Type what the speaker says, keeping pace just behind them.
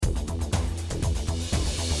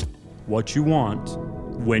what you want,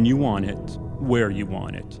 when you want it, where you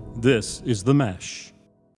want it. This is The Mesh.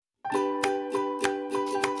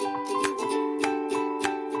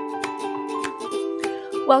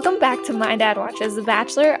 Welcome back to My Dad Watches The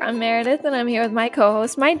Bachelor. I'm Meredith, and I'm here with my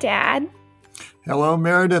co-host, my dad. Hello,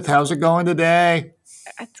 Meredith. How's it going today?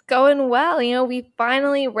 It's going well. You know, we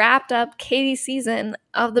finally wrapped up Katie's season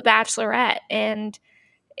of The Bachelorette, and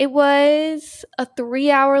it was a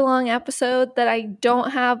 3-hour-long episode that I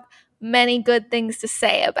don't have many good things to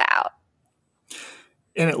say about.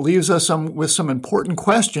 And it leaves us with some important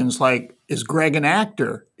questions like, is Greg an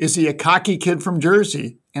actor? Is he a cocky kid from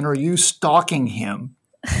Jersey? And are you stalking him?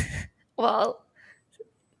 Well,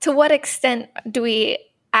 to what extent do we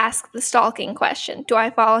ask the stalking question? Do I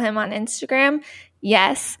follow him on Instagram?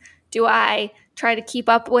 Yes. Do I try to keep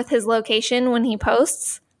up with his location when he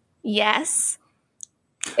posts? Yes.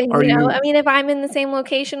 And, if I'm in the same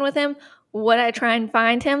location with him, would I try and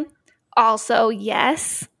find him? Also,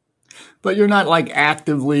 yes. But you're not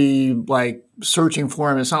actively searching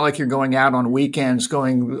for him. It's not like you're going out on weekends,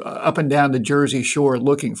 going up and down the Jersey Shore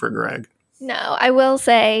looking for Greg. No, I will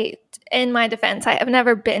say, in my defense, I have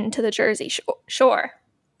never been to the Jersey Shore.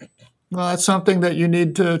 Well, that's something that you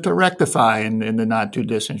need to rectify in the not too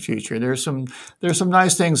distant future. There's some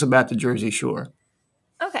nice things about the Jersey Shore.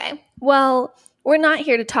 Okay. Well, we're not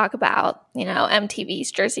here to talk about,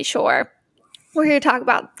 MTV's Jersey Shore. We're here to talk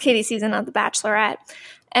about Katie's season of The Bachelorette.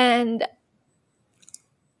 And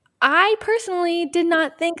I personally did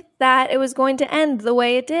not think that it was going to end the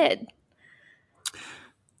way it did.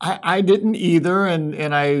 I didn't either,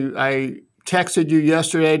 and I texted you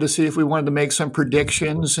yesterday to see if we wanted to make some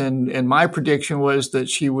predictions, and my prediction was that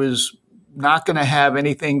she was not going to have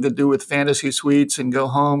anything to do with fantasy suites and go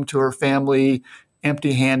home to her family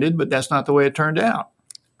empty-handed, but that's not the way it turned out.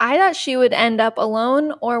 I thought she would end up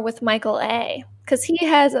alone or with Michael A., because he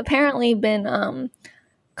has apparently been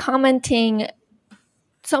commenting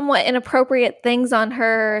somewhat inappropriate things on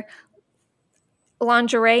her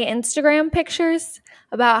lingerie Instagram pictures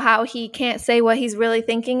about how he can't say what he's really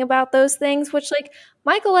thinking about those things, which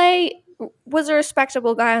Michael A. was a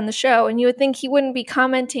respectable guy on the show, and you would think he wouldn't be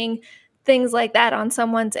commenting things like that on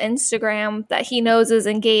someone's Instagram that he knows is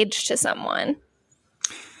engaged to someone.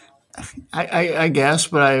 I guess,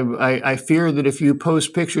 but I fear that if you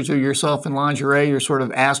post pictures of yourself in lingerie, you're sort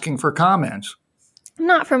of asking for comments.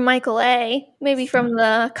 Not from Michael A. Maybe from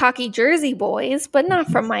the cocky Jersey boys, but not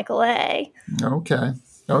from Michael A.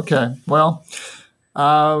 Okay. Well,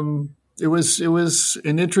 it was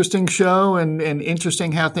an interesting show and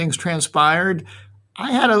interesting how things transpired.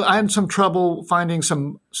 I had some trouble finding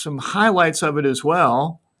some highlights of it as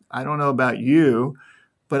well. I don't know about you,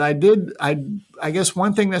 but I did. I guess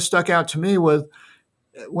one thing that stuck out to me was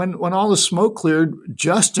when all the smoke cleared,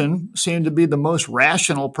 Justin seemed to be the most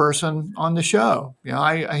rational person on the show.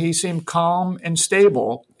 He seemed calm and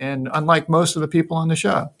stable, and unlike most of the people on the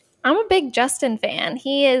show. I'm a big Justin fan.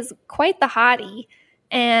 He is quite the hottie,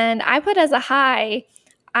 and I put as a high,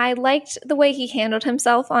 I liked the way he handled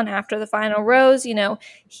himself on After the Final Rose.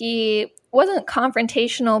 He wasn't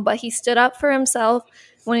confrontational, but he stood up for himself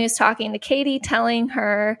when he was talking to Katie, telling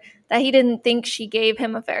her that he didn't think she gave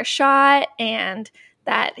him a fair shot and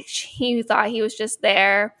that he thought he was just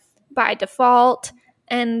there by default,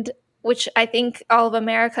 and which I think all of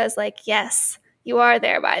America is like, yes, you are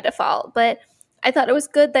there by default. But I thought it was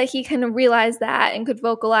good that he kind of realized that and could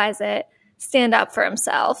vocalize it, stand up for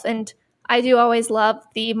himself. And I do always love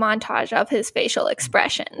the montage of his facial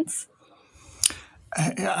expressions.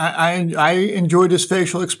 I enjoyed his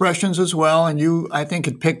facial expressions as well. And you, I think,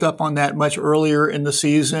 had picked up on that much earlier in the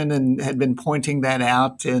season and had been pointing that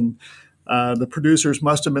out. And the producers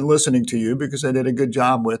must have been listening to you because they did a good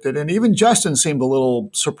job with it. And even Justin seemed a little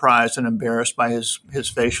surprised and embarrassed by his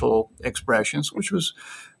facial expressions, which was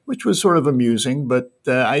sort of amusing. But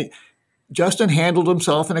Justin handled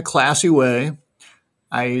himself in a classy way.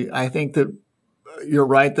 I think that you're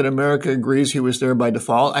right that America agrees he was there by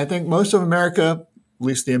default. I think most of America, at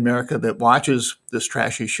least the America that watches this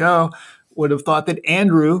trashy show, would have thought that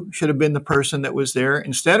Andrew should have been the person that was there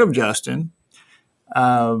instead of Justin.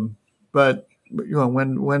 But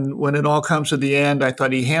when it all comes to the end, I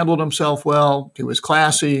thought he handled himself well. He was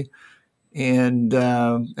classy, and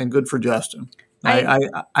good for Justin. I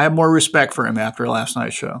have more respect for him after last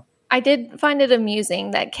night's show. I did find it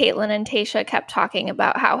amusing that Caitlin and Tayshia kept talking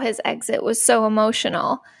about how his exit was so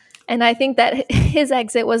emotional. And I think that his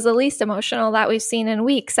exit was the least emotional that we've seen in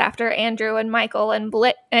weeks after Andrew and Michael and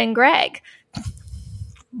Greg.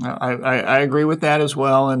 I agree with that as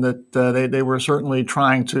well, and that they were certainly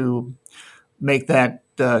trying to make that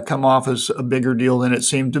come off as a bigger deal than it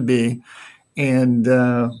seemed to be. And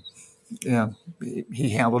he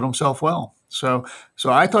handled himself well. So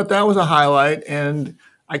I thought that was a highlight, and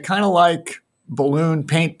I kind of like balloon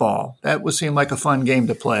paintball. That would seem like a fun game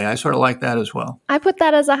to play. I sort of like that as well. I put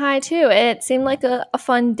that as a high too. It seemed like a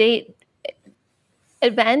fun date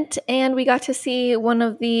event, and we got to see one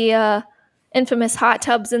of the infamous hot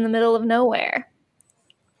tubs in the middle of nowhere.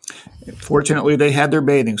 Fortunately, they had their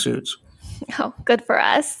bathing suits. Oh, good for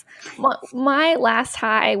us. My last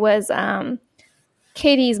high was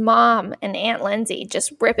Katie's mom and Aunt Lindsay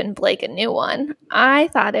just ripping Blake a new one. I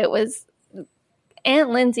thought Aunt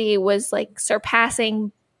Lindsay was like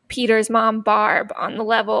surpassing Peter's mom, Barb, on the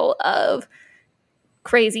level of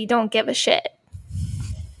crazy, don't give a shit.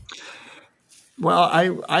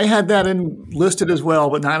 Well, I had that listed as well,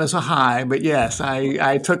 but not as a high. But yes,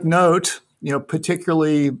 I took note,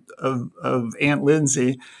 particularly of Aunt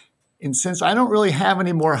Lindsay. And since I don't really have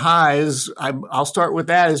any more highs, I'll start with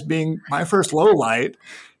that as being my first low light.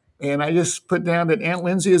 And I just put down that Aunt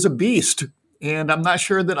Lindsay is a beast. And I'm not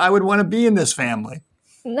sure that I would want to be in this family.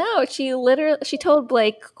 No, she told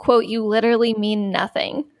Blake, quote, "You literally mean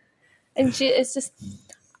nothing." And it's just,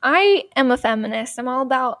 I am a feminist. I'm all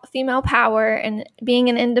about female power and being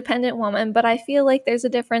an independent woman. But I feel like there's a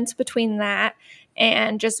difference between that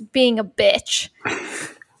and just being a bitch.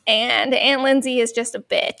 And Aunt Lindsay is just a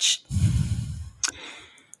bitch.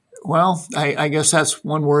 Well, I guess that's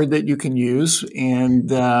one word that you can use.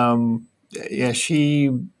 And I'm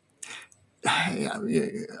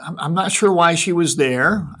not sure why she was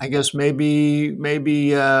there. I guess maybe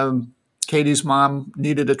Katie's mom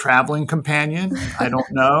needed a traveling companion. I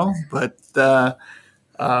don't know, but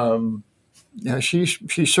she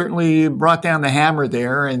certainly brought down the hammer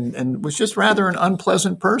there, and was just rather an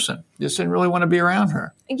unpleasant person. Just didn't really want to be around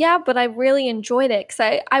her. Yeah, but I really enjoyed it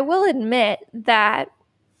because I will admit that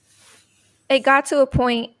it got to a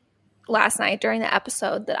point last night during the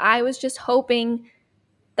episode that I was just hoping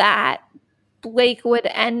that Blake would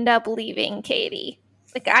end up leaving Katie.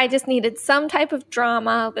 Like, I just needed some type of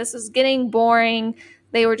drama. This was getting boring.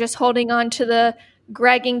 They were just holding on to the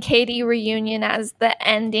Greg and Katie reunion as the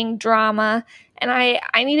ending drama. And I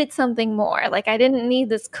needed something more. Like, I didn't need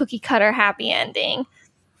this cookie cutter happy ending.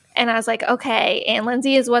 And I was like, okay, Aunt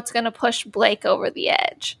Lindsay is what's going to push Blake over the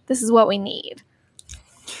edge. This is what we need.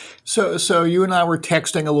 So you and I were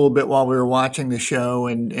texting a little bit while we were watching the show,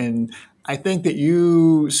 and I think that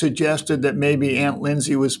you suggested that maybe Aunt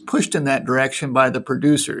Lindsay was pushed in that direction by the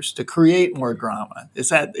producers to create more drama. Is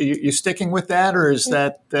that you sticking with that, or is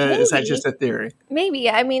that just a theory? Maybe.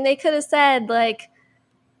 I mean, they could have said, like,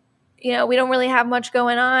 we don't really have much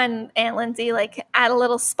going on, Aunt Lindsay. Like, add a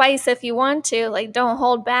little spice if you want to. Like, don't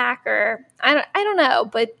hold back, or I don't know.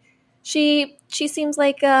 But she seems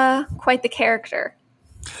like quite the character.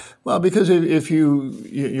 Well, because if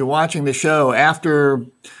you're watching the show after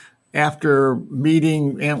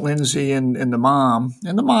meeting Aunt Lindsay and the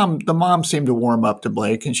mom seemed to warm up to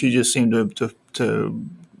Blake, and she just seemed to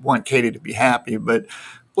want Katie to be happy. But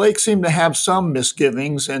Blake seemed to have some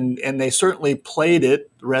misgivings, and they certainly played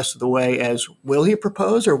it the rest of the way as, will he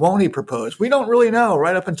propose or won't he propose? We don't really know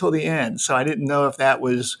right up until the end. So I didn't know if that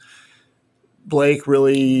was Blake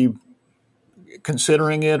really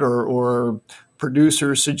considering it or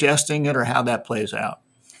producers suggesting it, or how that plays out.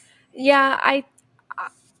 Yeah,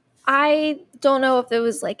 I don't know if it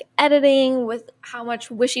was like editing with how much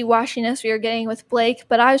wishy-washiness we were getting with Blake,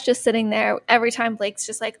 but I was just sitting there every time Blake's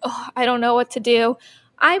just like, oh, I don't know what to do.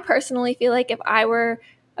 I personally feel like if I were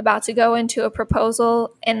about to go into a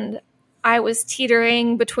proposal and I was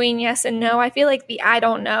teetering between yes and no, I feel like the I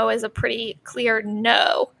don't know is a pretty clear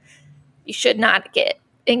no. You should not get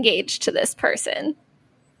engaged to this person.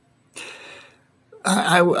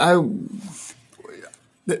 I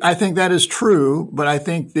think that is true, but I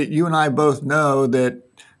think that you and I both know that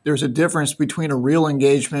there's a difference between a real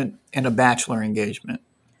engagement and a bachelor engagement.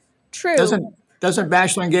 True. Doesn't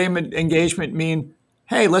bachelor engagement mean,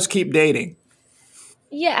 hey, let's keep dating?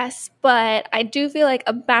 Yes, but I do feel like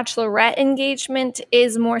a bachelorette engagement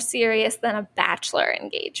is more serious than a bachelor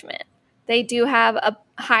engagement. They do have a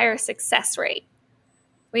higher success rate.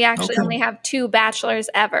 We actually only have 2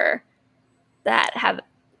 bachelors ever that have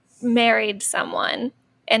married someone,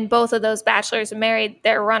 and both of those bachelors married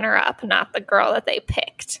their runner-up, not the girl that they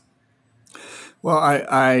picked. Well,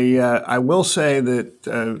 I will say that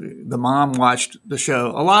the mom watched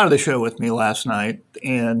a lot of the show with me last night,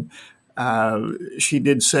 and she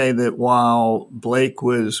did say that while Blake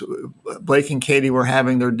and Katie were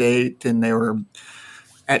having their date and they were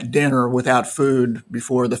at dinner without food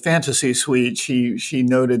before the fantasy suite, she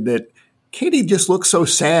noted that Katie just looked so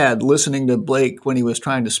sad listening to Blake when he was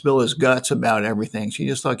trying to spill his guts about everything. She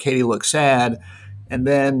just thought Katie looked sad. And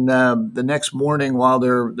then the next morning, while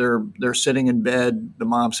they're sitting in bed, the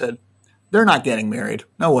mom said, "They're not getting married.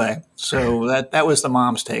 No way." So that was the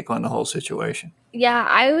mom's take on the whole situation. Yeah,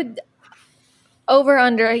 I would over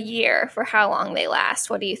under a year for how long they last.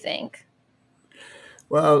 What do you think?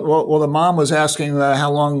 Well, the mom was asking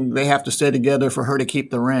how long they have to stay together for her to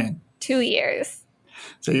keep the ring. 2 years.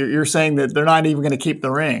 So you're saying that they're not even going to keep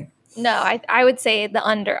the ring? No, I would say the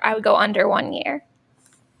under. I would go under 1 year.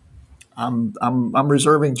 I'm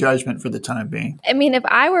reserving judgment for the time being. I mean, if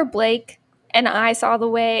I were Blake and I saw the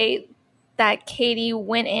way that Katie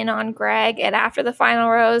went in on Greg and after the final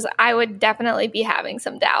rose, I would definitely be having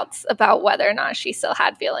some doubts about whether or not she still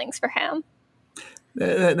had feelings for him.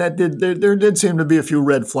 There did seem to be a few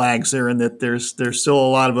red flags there, and that there's still a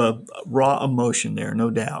lot of raw emotion there, no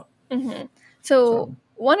doubt. Mm-hmm. So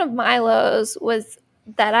one of my lows was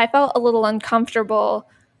that I felt a little uncomfortable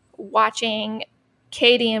watching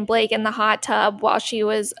Katie and Blake in the hot tub while she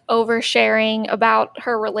was oversharing about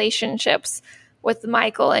her relationships with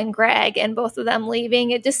Michael and Greg and both of them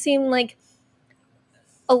leaving. It just seemed like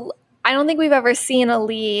I don't think we've ever seen a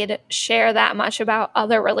lead share that much about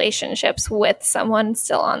other relationships with someone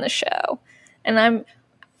still on the show. And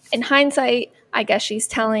in hindsight, I guess she's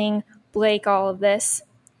telling Blake all of this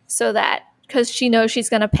so that because she knows she's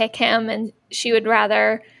going to pick him and she would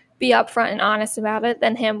rather be upfront and honest about it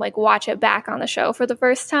than him like watch it back on the show for the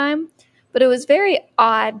first time. But it was very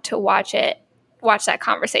odd to watch that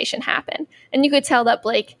conversation happen. And you could tell that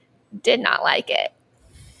Blake did not like it.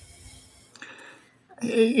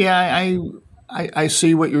 Yeah, I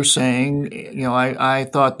see what you're saying. You know, I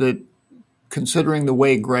thought that considering the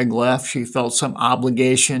way Greg left, she felt some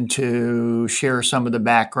obligation to share some of the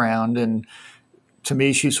background. And to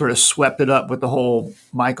me, she sort of swept it up with the whole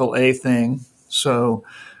Michael A. thing. So,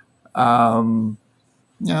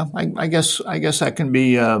 yeah, I guess that can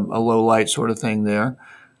be a low light sort of thing there.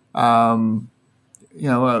 One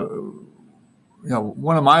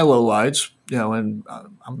of my low lights, and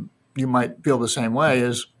you might feel the same way,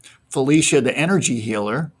 is Felicia, the energy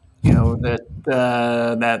healer. You know,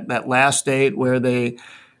 that last date where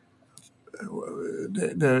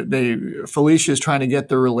Felicia is trying to get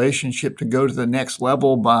their relationship to go to the next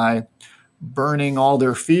level by burning all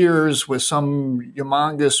their fears with some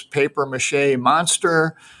humongous paper mache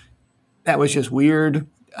monster. That was just weird.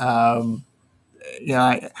 I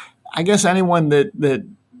guess anyone that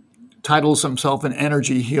titles himself an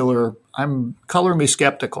energy healer, color me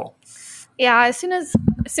skeptical. Yeah, as soon as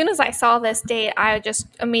I saw this date, I just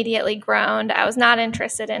immediately groaned. I was not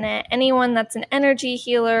interested in it. Anyone that's an energy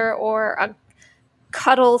healer or a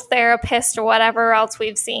cuddle therapist or whatever else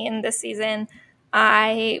we've seen this season,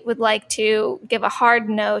 I would like to give a hard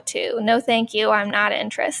no to. No, thank you. I'm not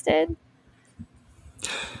interested.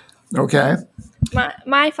 Okay.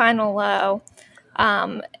 My final low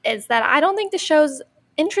is that I don't think the show's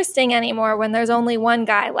interesting anymore when there's only one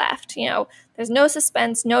guy left. You know, there's no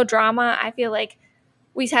suspense, no drama. I feel like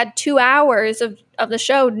we had 2 hours of the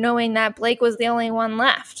show knowing that Blake was the only one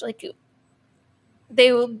left. Like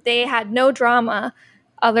they had no drama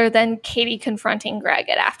other than Katie confronting Greg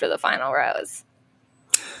after the final rose.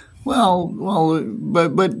 Well,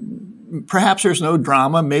 but perhaps there's no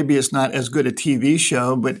drama. Maybe it's not as good a TV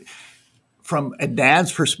show, but from a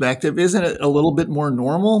dad's perspective, isn't it a little bit more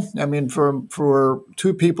normal? I mean, for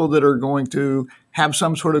two people that are going to have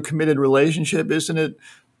some sort of committed relationship, isn't it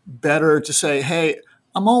better to say, hey,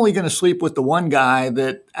 I'm only going to sleep with the one guy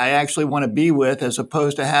that I actually want to be with, as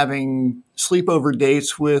opposed to having sleepover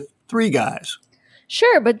dates with 3 guys?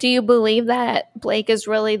 Sure, but do you believe that Blake is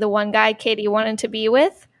really the one guy Katie wanted to be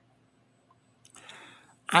with?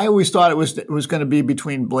 I always thought it was going to be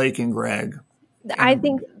between Blake and Greg. I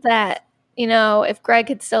think that, if Greg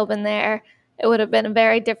had still been there, it would have been a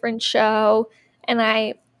very different show. And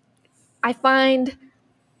I find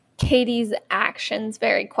Katie's actions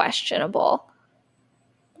very questionable.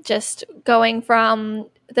 Just going from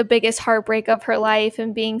the biggest heartbreak of her life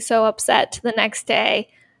and being so upset to the next day,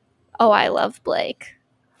 oh, I love Blake.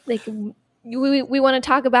 Like, we want to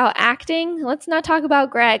talk about acting? Let's not talk about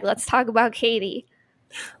Greg. Let's talk about Katie.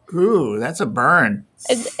 Ooh, that's a burn.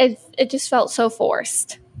 It just felt so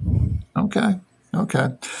forced. Okay.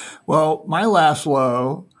 Well, my last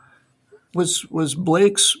low was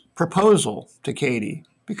Blake's proposal to Katie,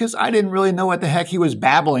 because I didn't really know what the heck he was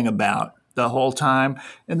babbling about the whole time.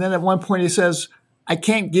 And then at one point he says, I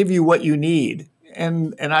can't give you what you need.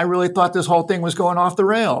 And I really thought this whole thing was going off the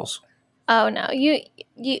rails. Oh, no.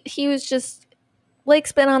 He was just,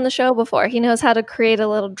 Blake's been on the show before. He knows how to create a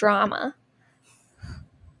little drama.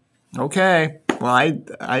 Okay. Well,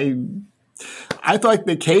 I thought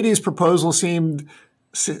that Katie's proposal seemed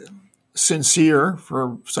sincere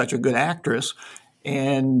for such a good actress.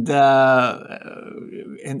 And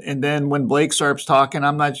then when Blake starts talking,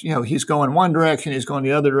 I'm not, he's going one direction, he's going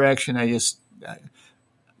the other direction. I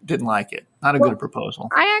didn't like it. Not a good proposal.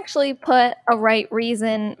 I actually put a right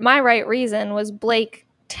reason. My right reason was Blake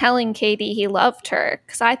telling Katie he loved her,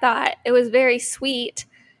 because I thought it was very sweet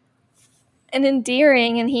and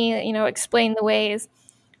endearing, and he, explained the ways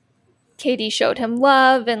Katie showed him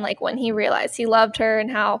love, and like when he realized he loved her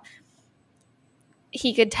and how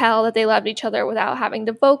he could tell that they loved each other without having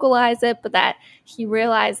to vocalize it, but that he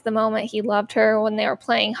realized the moment he loved her when they were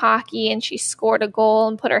playing hockey and she scored a goal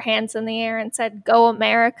and put her hands in the air and said, "Go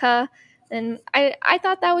America." And I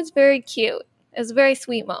thought that was very cute. It was a very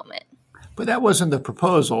sweet moment. But that wasn't the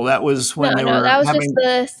proposal. That was when they were that was just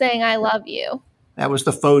the saying, "I love you." That was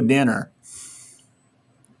the faux dinner.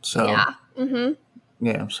 So yeah. Mm-hmm.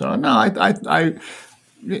 Yeah. So no,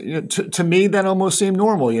 to me, that almost seemed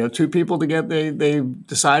normal. Two people together, they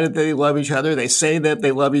decided they love each other. They say that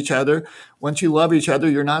they love each other. Once you love each other,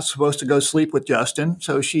 you're not supposed to go sleep with Justin.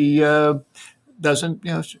 So she doesn't,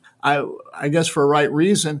 I guess for a right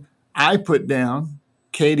reason, I put down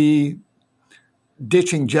Katie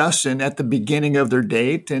ditching Justin at the beginning of their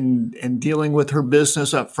date and dealing with her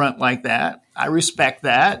business up front like that. I respect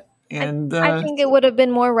that. And I think it would have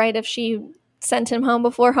been more right if she sent him home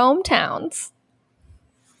before hometowns.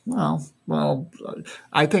 Well,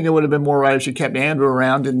 I think it would have been more right if she kept Andrew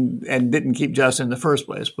around and didn't keep Justin in the first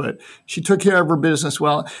place. But she took care of her business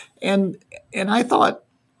well. And I thought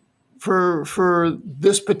for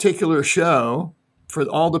this particular show, for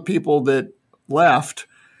all the people that left,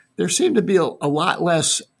 there seemed to be a lot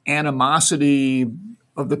less animosity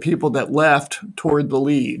of the people that left toward the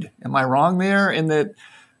lead. Am I wrong there? In that,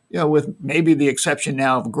 with maybe the exception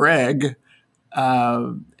now of Greg,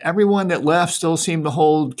 everyone that left still seemed to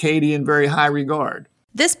hold Katie in very high regard.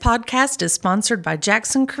 This podcast is sponsored by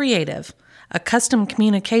Jackson Creative, a custom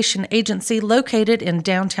communication agency located in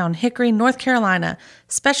downtown Hickory, North Carolina,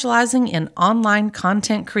 specializing in online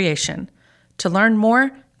content creation. To learn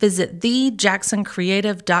more, visit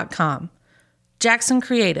thejacksoncreative.com. Jackson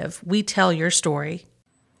Creative, we tell your story.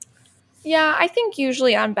 Yeah, I think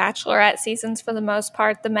usually on Bachelorette seasons, for the most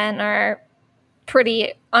part, the men are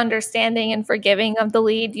pretty understanding and forgiving of the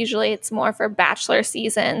lead. Usually it's more for Bachelor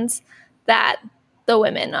seasons that the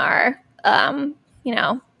women are, a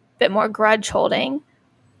bit more grudge holding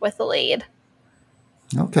with the lead.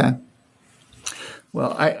 Okay.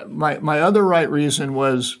 Well, my other right reason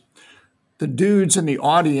was the dudes in the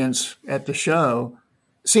audience at the show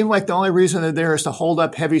seemed like the only reason they're there is to hold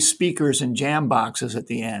up heavy speakers and jam boxes at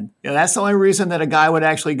the end. That's the only reason that a guy would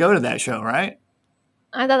actually go to that show, right?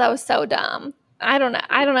 I thought that was so dumb. I don't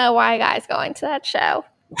know why a guy's going to that show.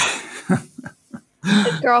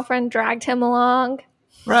 His girlfriend dragged him along.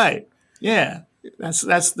 Right. Yeah. That's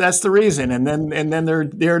the reason. And then they're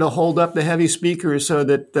there to hold up the heavy speakers so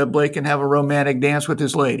that Blake can have a romantic dance with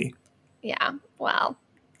his lady. Yeah. Well,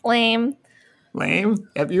 lame. Lame?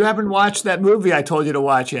 If you haven't watched that movie I told you to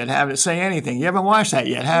watch yet, haven't say anything. You haven't watched that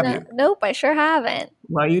yet, have you? Nope, I sure haven't.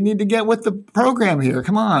 Well, you need to get with the program here.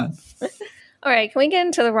 Come on. All right, can we get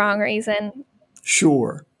into the wrong reason?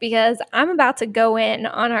 Sure. Because I'm about to go in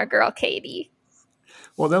on our girl Katie.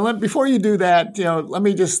 Well, then before you do that,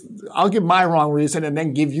 I'll give my wrong reason and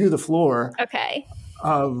then give you the floor. Okay.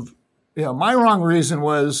 My wrong reason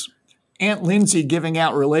was Aunt Lindsay giving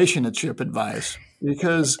out relationship advice,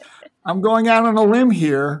 because I'm going out on a limb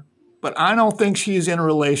here, but I don't think she's in a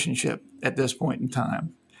relationship at this point in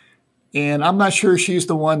time. And I'm not sure she's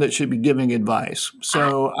the one that should be giving advice.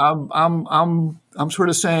 So I'm sort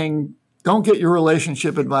of saying, don't get your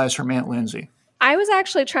relationship advice from Aunt Lindsay. I was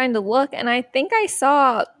actually trying to look, and I think I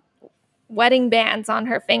saw wedding bands on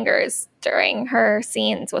her fingers during her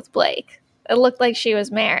scenes with Blake. It looked like she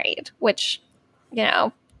was married, which,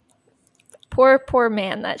 poor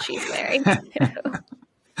man that she's married to.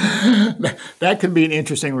 That could be an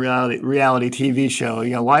interesting reality TV show.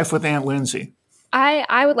 Life with Aunt Lindsay.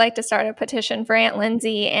 I would like to start a petition for Aunt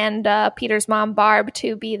Lindsay and Peter's mom, Barb,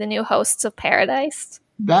 to be the new hosts of Paradise.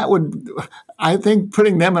 I think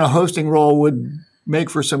putting them in a hosting role would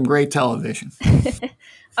make for some great television.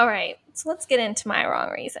 All right, so let's get into my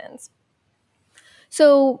wrong reasons.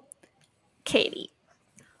 So, Katie,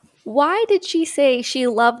 why did she say she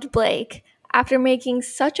loved Blake after making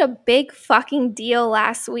such a big fucking deal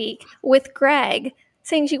last week with Greg,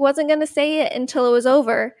 saying she wasn't going to say it until it was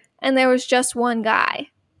over and there was just one guy?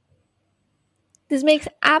 This makes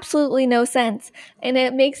absolutely no sense, and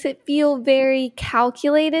it makes it feel very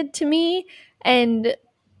calculated to me and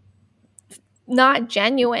not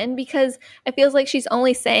genuine, because it feels like she's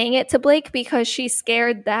only saying it to Blake because she's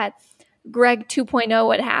scared that Greg 2.0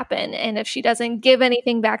 would happen. And if she doesn't give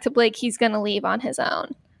anything back to Blake, he's going to leave on his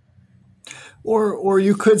own. Or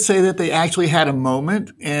you could say that they actually had a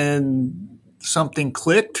moment and something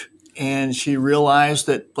clicked and she realized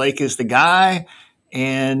that Blake is the guy.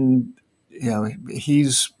 And,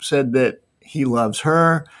 he's said that he loves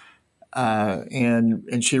her.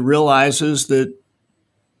 And she realizes that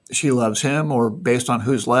she loves him, or based on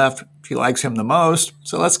who's left, she likes him the most.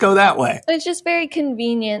 So let's go that way. It's just very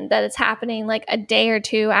convenient that it's happening like a day or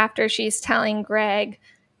two after she's telling Greg,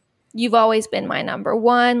 you've always been my number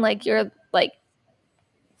one. Like, you're like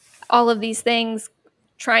all of these things,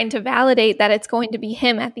 trying to validate that it's going to be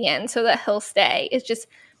him at the end so that he'll stay. It's just,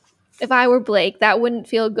 if I were Blake, that wouldn't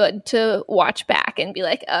feel good to watch back and be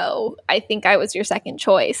like, oh, I think I was your second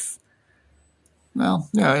choice. Well,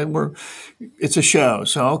 yeah, it's a show,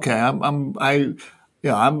 so okay. I'm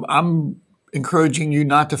encouraging you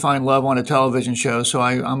not to find love on a television show. So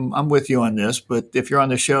I'm with you on this. But if you're on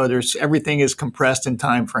the show, everything is compressed in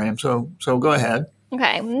time frame. So go ahead.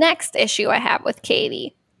 Okay, next issue I have with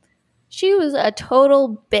Katie. She was a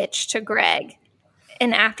total bitch to Greg,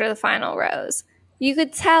 and after the final rose. You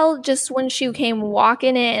could tell just when she came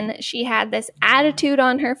walking in, she had this attitude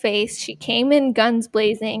on her face. She came in guns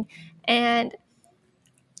blazing, and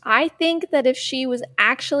I think that if she was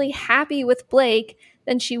actually happy with Blake,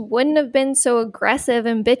 then she wouldn't have been so aggressive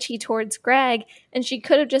and bitchy towards Greg, and she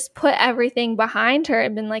could have just put everything behind her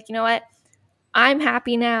and been like, you know what, I'm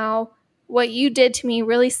happy now. What you did to me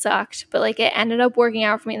really sucked, but like it ended up working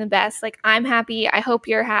out for me the best. Like, I'm happy. I hope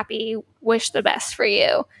you're happy. Wish the best for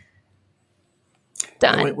you.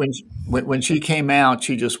 Done. When she came out,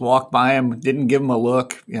 she just walked by him, didn't give him a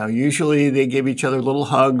look. Usually they give each other little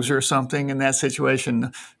hugs or something in that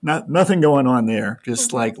situation. Nothing going on there.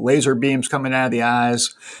 Just like laser beams coming out of the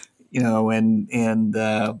eyes. And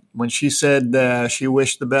when she said she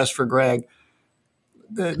wished the best for Greg,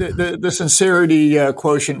 the sincerity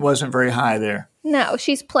quotient wasn't very high there. No,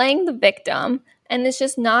 she's playing the victim, and it's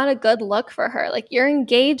just not a good look for her. Like, you're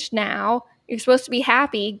engaged now. You're supposed to be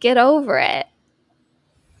happy. Get over it.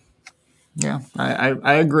 Yeah,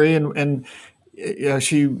 I agree. And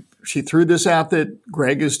she threw this out that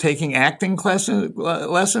Greg is taking acting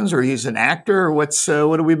lessons, or he's an actor. Or what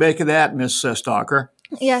do we make of that, Miss Stalker?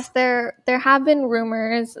 Yes, there have been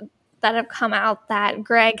rumors that have come out that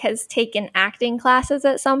Greg has taken acting classes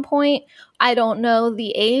at some point. I don't know the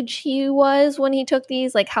age he was when he took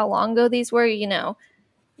these, like how long ago these were.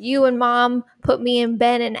 You and Mom put me and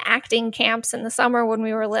Ben in acting camps in the summer when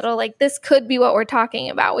we were little. Like, this could be what we're talking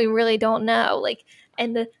about. We really don't know. Like,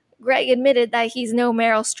 and Greg admitted that he's no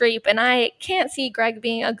Meryl Streep, and I can't see Greg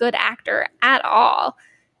being a good actor at all.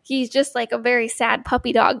 He's just like a very sad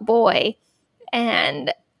puppy dog boy.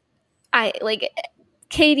 And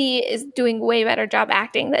Katie is doing way better job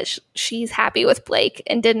acting that she's happy with Blake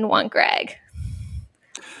and didn't want Greg.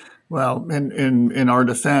 Well, in our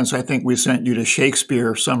defense, I think we sent you to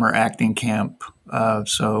Shakespeare summer acting camp.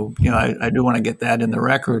 So I do want to get that in the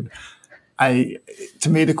record. To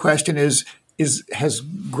me, the question is has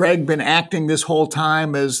Greg been acting this whole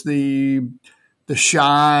time as the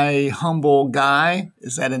shy, humble guy?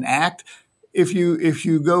 Is that an act? If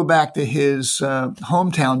you go back to his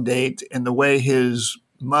hometown date and the way his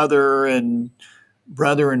mother and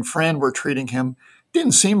brother and friend were treating him,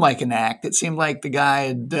 didn't seem like an act. It seemed like the guy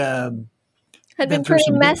had been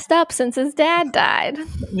pretty messed up since his dad died.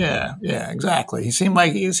 Yeah, exactly. He seemed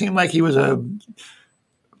like he was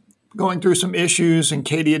going through some issues, and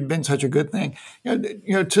Katie had been such a good thing.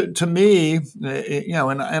 To me,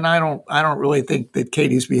 and I don't really think that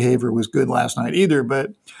Katie's behavior was good last night either.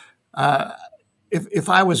 But if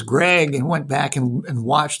I was Greg and went back and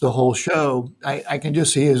watched the whole show, I can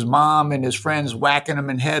just see his mom and his friends whacking him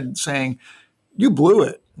in the head, saying, "You blew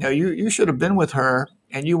it. You should have been with her,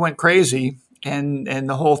 and you went crazy, and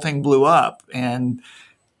the whole thing blew up." And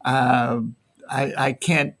I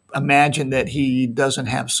can't imagine that he doesn't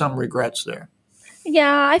have some regrets there.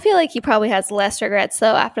 Yeah, I feel like he probably has less regrets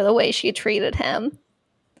though after the way she treated him.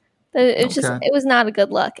 It was not a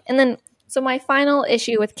good look. And then, so my final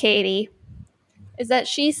issue with Katie is that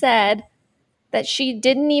she said that she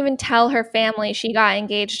didn't even tell her family she got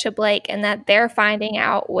engaged to Blake, and that they're finding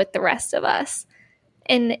out with the rest of us.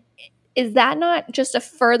 And is that not just a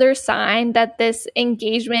further sign that this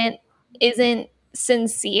engagement isn't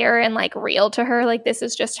sincere and like real to her? Like, this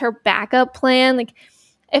is just her backup plan. Like,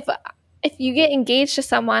 if you get engaged to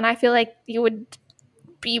someone, I feel like you would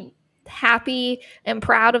be happy and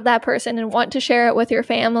proud of that person and want to share it with your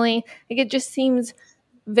family. Like, it just seems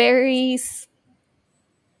very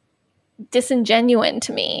disingenuous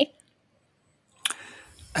to me.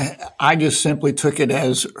 I just simply took it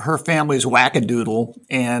as her family's wackadoodle,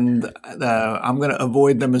 and I'm going to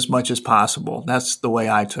avoid them as much as possible. That's the way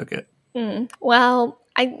I took it. Well,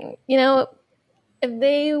 if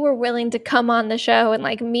they were willing to come on the show and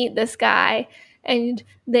like meet this guy and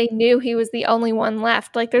they knew he was the only one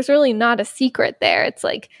left, like there's really not a secret there. It's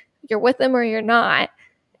like you're with him or you're not.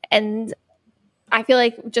 And I feel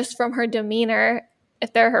like just from her demeanor,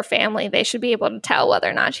 if they're her family, they should be able to tell whether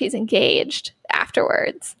or not she's engaged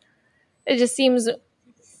afterwards. It just seems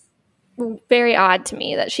very odd to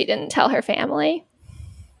me that she didn't tell her family.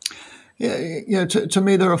 Yeah. To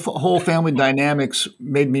me, the whole family dynamics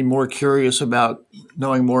made me more curious about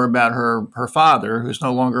knowing more about her father, who's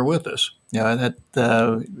no longer with us. That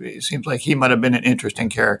it seems like he might have been an interesting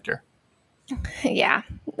character. Yeah,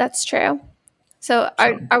 that's true. So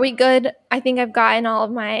are we good? I think I've gotten all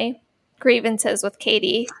of my grievances with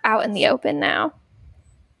Katie out in the open now.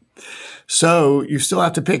 So you still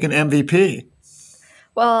have to pick an MVP.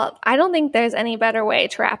 Well, I don't think there's any better way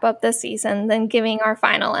to wrap up this season than giving our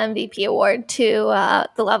final MVP award to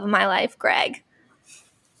the love of my life, Greg.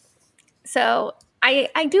 So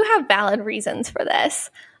I do have valid reasons for this.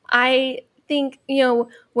 I think,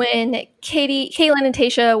 when Caitlin and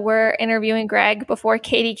Tayshia were interviewing Greg before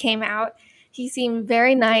Katie came out, he seemed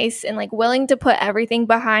very nice and like willing to put everything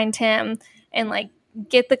behind him and like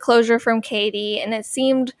get the closure from Katie. And it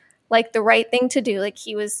seemed like the right thing to do. Like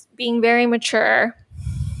he was being very mature.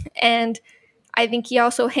 And I think he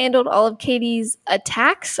also handled all of Katie's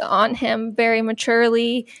attacks on him very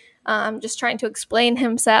maturely, just trying to explain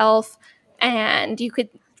himself. And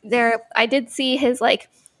I did see his like,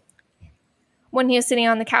 when he was sitting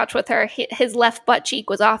on the couch with her, his left butt cheek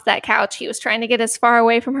was off that couch. He was trying to get as far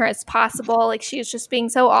away from her as possible. Like she was just being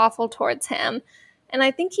so awful towards him. And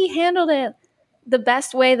I think he handled it the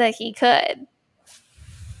best way that he could.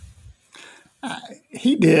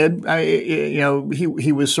 He did.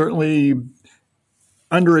 He was certainly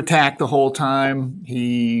under attack the whole time.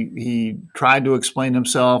 He tried to explain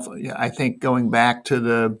himself. I think going back to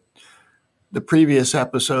the previous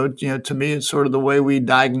episode, to me, it's sort of the way we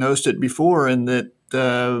diagnosed it before, and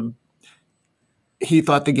that he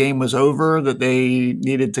thought the game was over, that they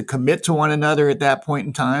needed to commit to one another at that point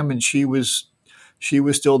in time, and she was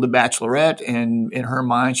still the Bachelorette, and in her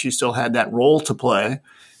mind, she still had that role to play.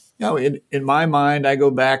 In my mind, I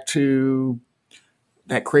go back to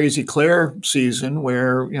that crazy Claire season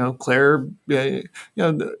where, Claire,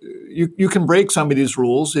 you can break somebody's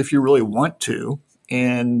rules if you really want to.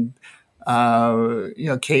 And,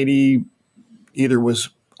 Katie either was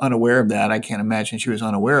unaware of that. I can't imagine she was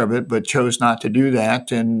unaware of it, but chose not to do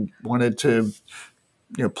that and wanted to,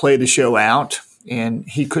 play the show out. And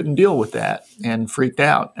he couldn't deal with that and freaked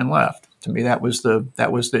out and left. To me, that was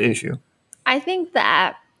the issue. I think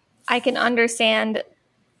that I can understand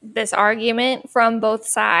this argument from both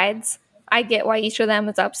sides. I get why each of them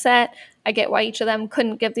is upset. I get why each of them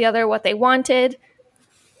couldn't give the other what they wanted.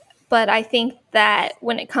 But I think that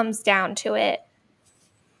when it comes down to it,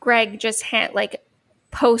 Greg just had like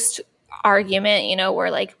post argument, we're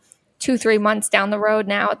like 2-3 months down the road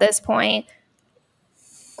now at this point.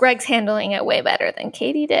 Greg's handling it way better than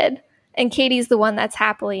Katie did. And Katie's the one that's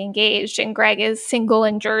happily engaged and Greg is single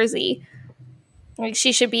in Jersey. Like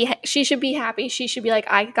she should be happy. She should be like,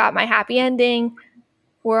 I got my happy ending.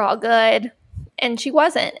 We're all good. And she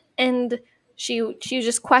wasn't. And she was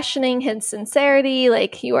just questioning his sincerity.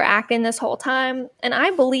 Like, you were acting this whole time. And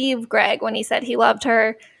I believe Greg when he said he loved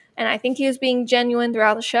her. And I think he was being genuine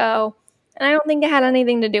throughout the show. And I don't think it had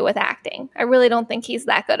anything to do with acting. I really don't think he's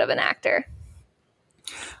that good of an actor.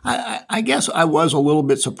 I guess I was a little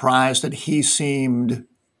bit surprised that he seemed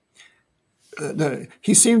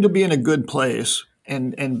to be in a good place.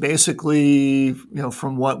 And basically,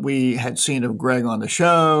 from what we had seen of Greg on the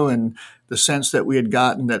show and the sense that we had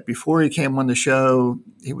gotten that before he came on the show,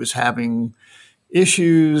 he was having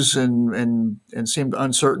issues and seemed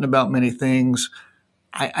uncertain about many things.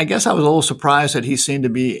 I guess I was a little surprised that he seemed to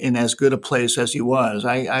be in as good a place as he was.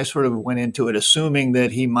 I sort of went into it assuming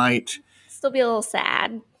that he might still be a little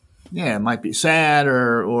sad. Yeah, it might be sad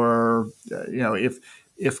or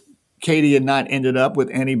if Katie had not ended up with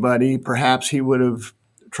anybody, perhaps he would have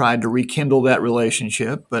tried to rekindle that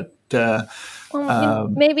relationship. But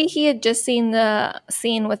maybe he had just seen the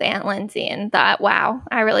scene with Aunt Lindsay and thought, wow,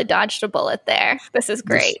 I really dodged a bullet there. This is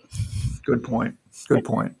great. Good point.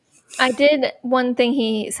 One thing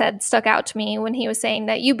he said stuck out to me when he was saying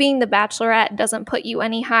that you being the Bachelorette doesn't put you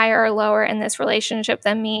any higher or lower in this relationship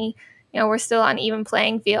than me. We're still on even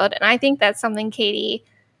playing field. And I think that's something Katie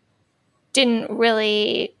didn't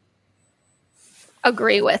really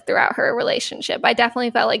agree with throughout her relationship. I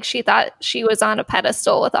definitely felt like she thought she was on a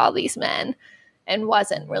pedestal with all these men and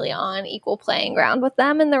wasn't really on equal playing ground with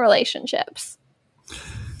them in the relationships.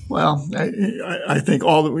 Well, I think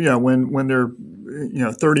when there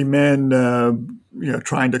 30 men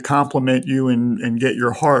trying to compliment you and get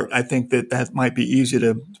your heart, I think that might be easy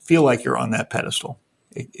to feel like you're on that pedestal.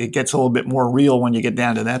 It gets a little bit more real when you get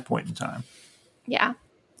down to that point in time. Yeah,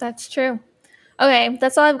 that's true. Okay,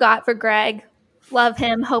 that's all I've got for Greg. Love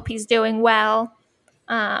him. Hope he's doing well.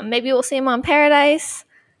 Maybe we'll see him on Paradise.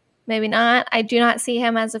 Maybe not. I do not see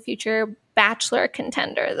him as a future Bachelor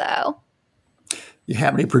contender, though. You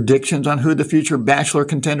have any predictions on who the future Bachelor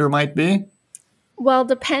contender might be? Well,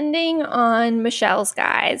 depending on Michelle's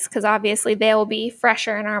guys, because obviously they will be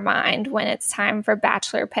fresher in our mind when it's time for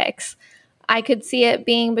Bachelor picks, I could see it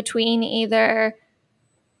being between either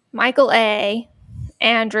Michael A.,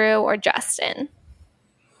 Andrew, or Justin.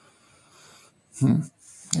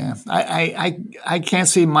 Yeah, I can't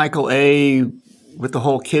see Michael A. with the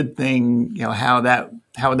whole kid thing. How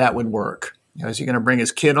that would work. Is he going to bring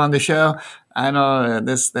his kid on the show? I know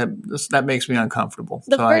that makes me uncomfortable.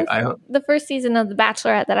 The first season of The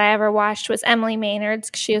Bachelorette that I ever watched was Emily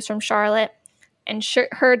Maynard's. She was from Charlotte, and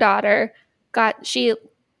her daughter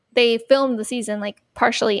they filmed the season like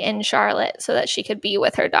partially in Charlotte so that she could be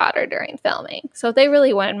with her daughter during filming. So if they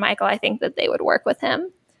really wanted Michael, I think that they would work with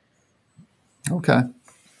him. Okay.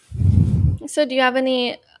 So do you have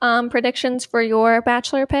any predictions for your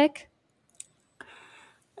Bachelor pick?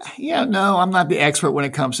 Yeah, no, I'm not the expert when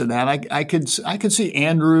it comes to that. I could see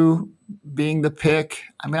Andrew being the pick.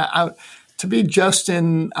 I mean, to be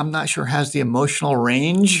Justin, I'm not sure has the emotional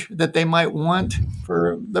range that they might want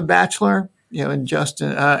for the Bachelor. And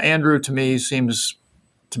Justin, Andrew to me seems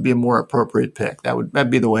to be a more appropriate pick. That'd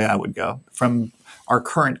be the way I would go from our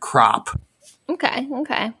current crop.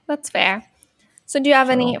 Okay, that's fair. So do you have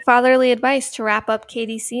any fatherly advice to wrap up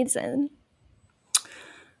Katie's season?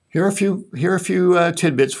 Here are a few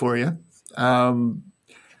tidbits for you.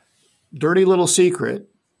 Dirty little secret.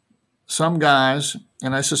 Some guys,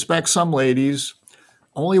 and I suspect some ladies,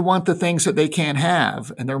 only want the things that they can't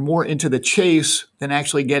have, and they're more into the chase than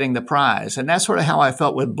actually getting the prize. And that's sort of how I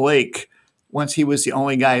felt with Blake once he was the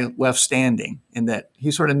only guy left standing, in that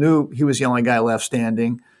he sort of knew he was the only guy left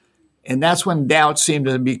standing. And that's when doubt seemed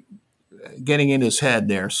to be getting in his head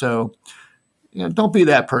there. So, don't be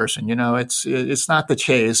that person. It's not the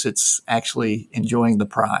chase. It's actually enjoying the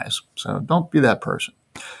prize. So don't be that person.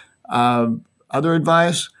 Other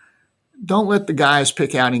advice, don't let the guys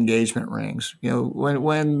pick out engagement rings.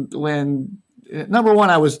 When number one,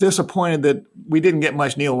 I was disappointed that we didn't get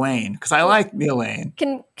much Neil Lane because I like Neil Lane.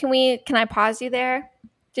 Can I pause you there?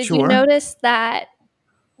 Did Sure. you notice that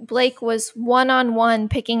Blake was one-on-one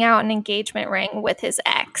picking out an engagement ring with his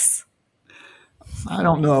ex? I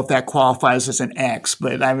don't know if that qualifies as an ex,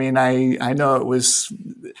 but I mean, I know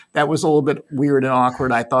that was a little bit weird and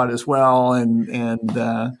awkward, I thought as well. And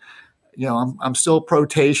I'm still pro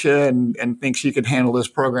Tayshia and think she could handle this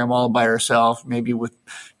program all by herself, maybe with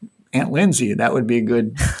Aunt Lindsay. That would be a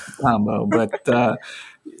good combo. But,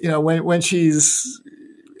 when she's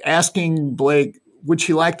asking Blake, would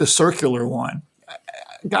she like the circular one?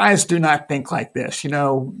 Guys do not think like this.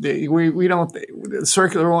 We don't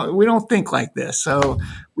circular one. We don't think like this. So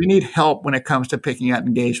we need help when it comes to picking out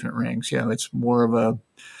engagement rings. It's more of a,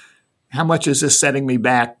 how much is this setting me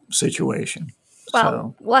back situation?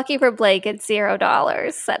 Well, lucky for Blake, it's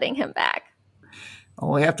 $0 setting him back.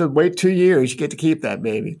 Only have to wait 2 years. You get to keep that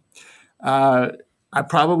baby. I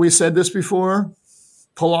probably said this before.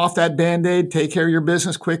 Pull off that Band-Aid, take care of your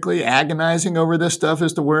business quickly. Agonizing over this stuff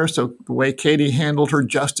is the worst. So the way Katie handled her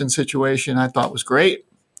Justin situation, I thought was great.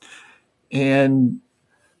 And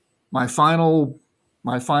my final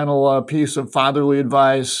piece of fatherly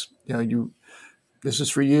advice, this is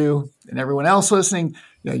for you and everyone else listening.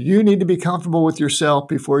 You need to be comfortable with yourself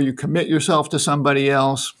before you commit yourself to somebody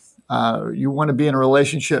else. You want to be in a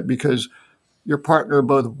relationship because your partner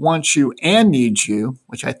both wants you and needs you,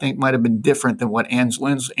 which I think might have been different than what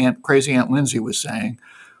crazy Aunt Lindsay was saying.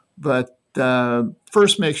 But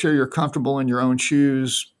first, make sure you're comfortable in your own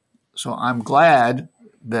shoes. So I'm glad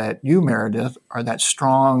that you, Meredith, are that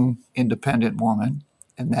strong, independent woman,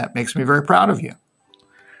 and that makes me very proud of you.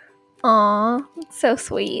 Aw, so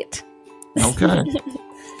sweet. Okay.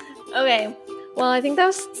 Okay. Well, I think that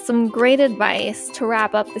was some great advice to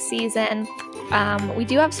wrap up the season. We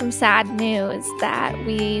do have some sad news that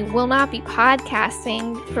we will not be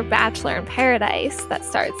podcasting for Bachelor in Paradise that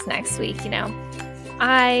starts next week.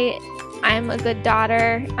 I'm a good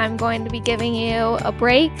daughter. I'm going to be giving you a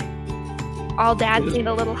break. All dads need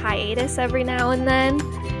a little hiatus every now and then.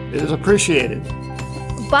 It is appreciated.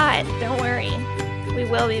 But don't worry, we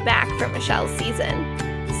will be back for Michelle's season.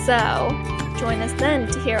 So join us then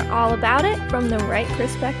to hear all about it from the right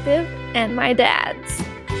perspective and my dad's.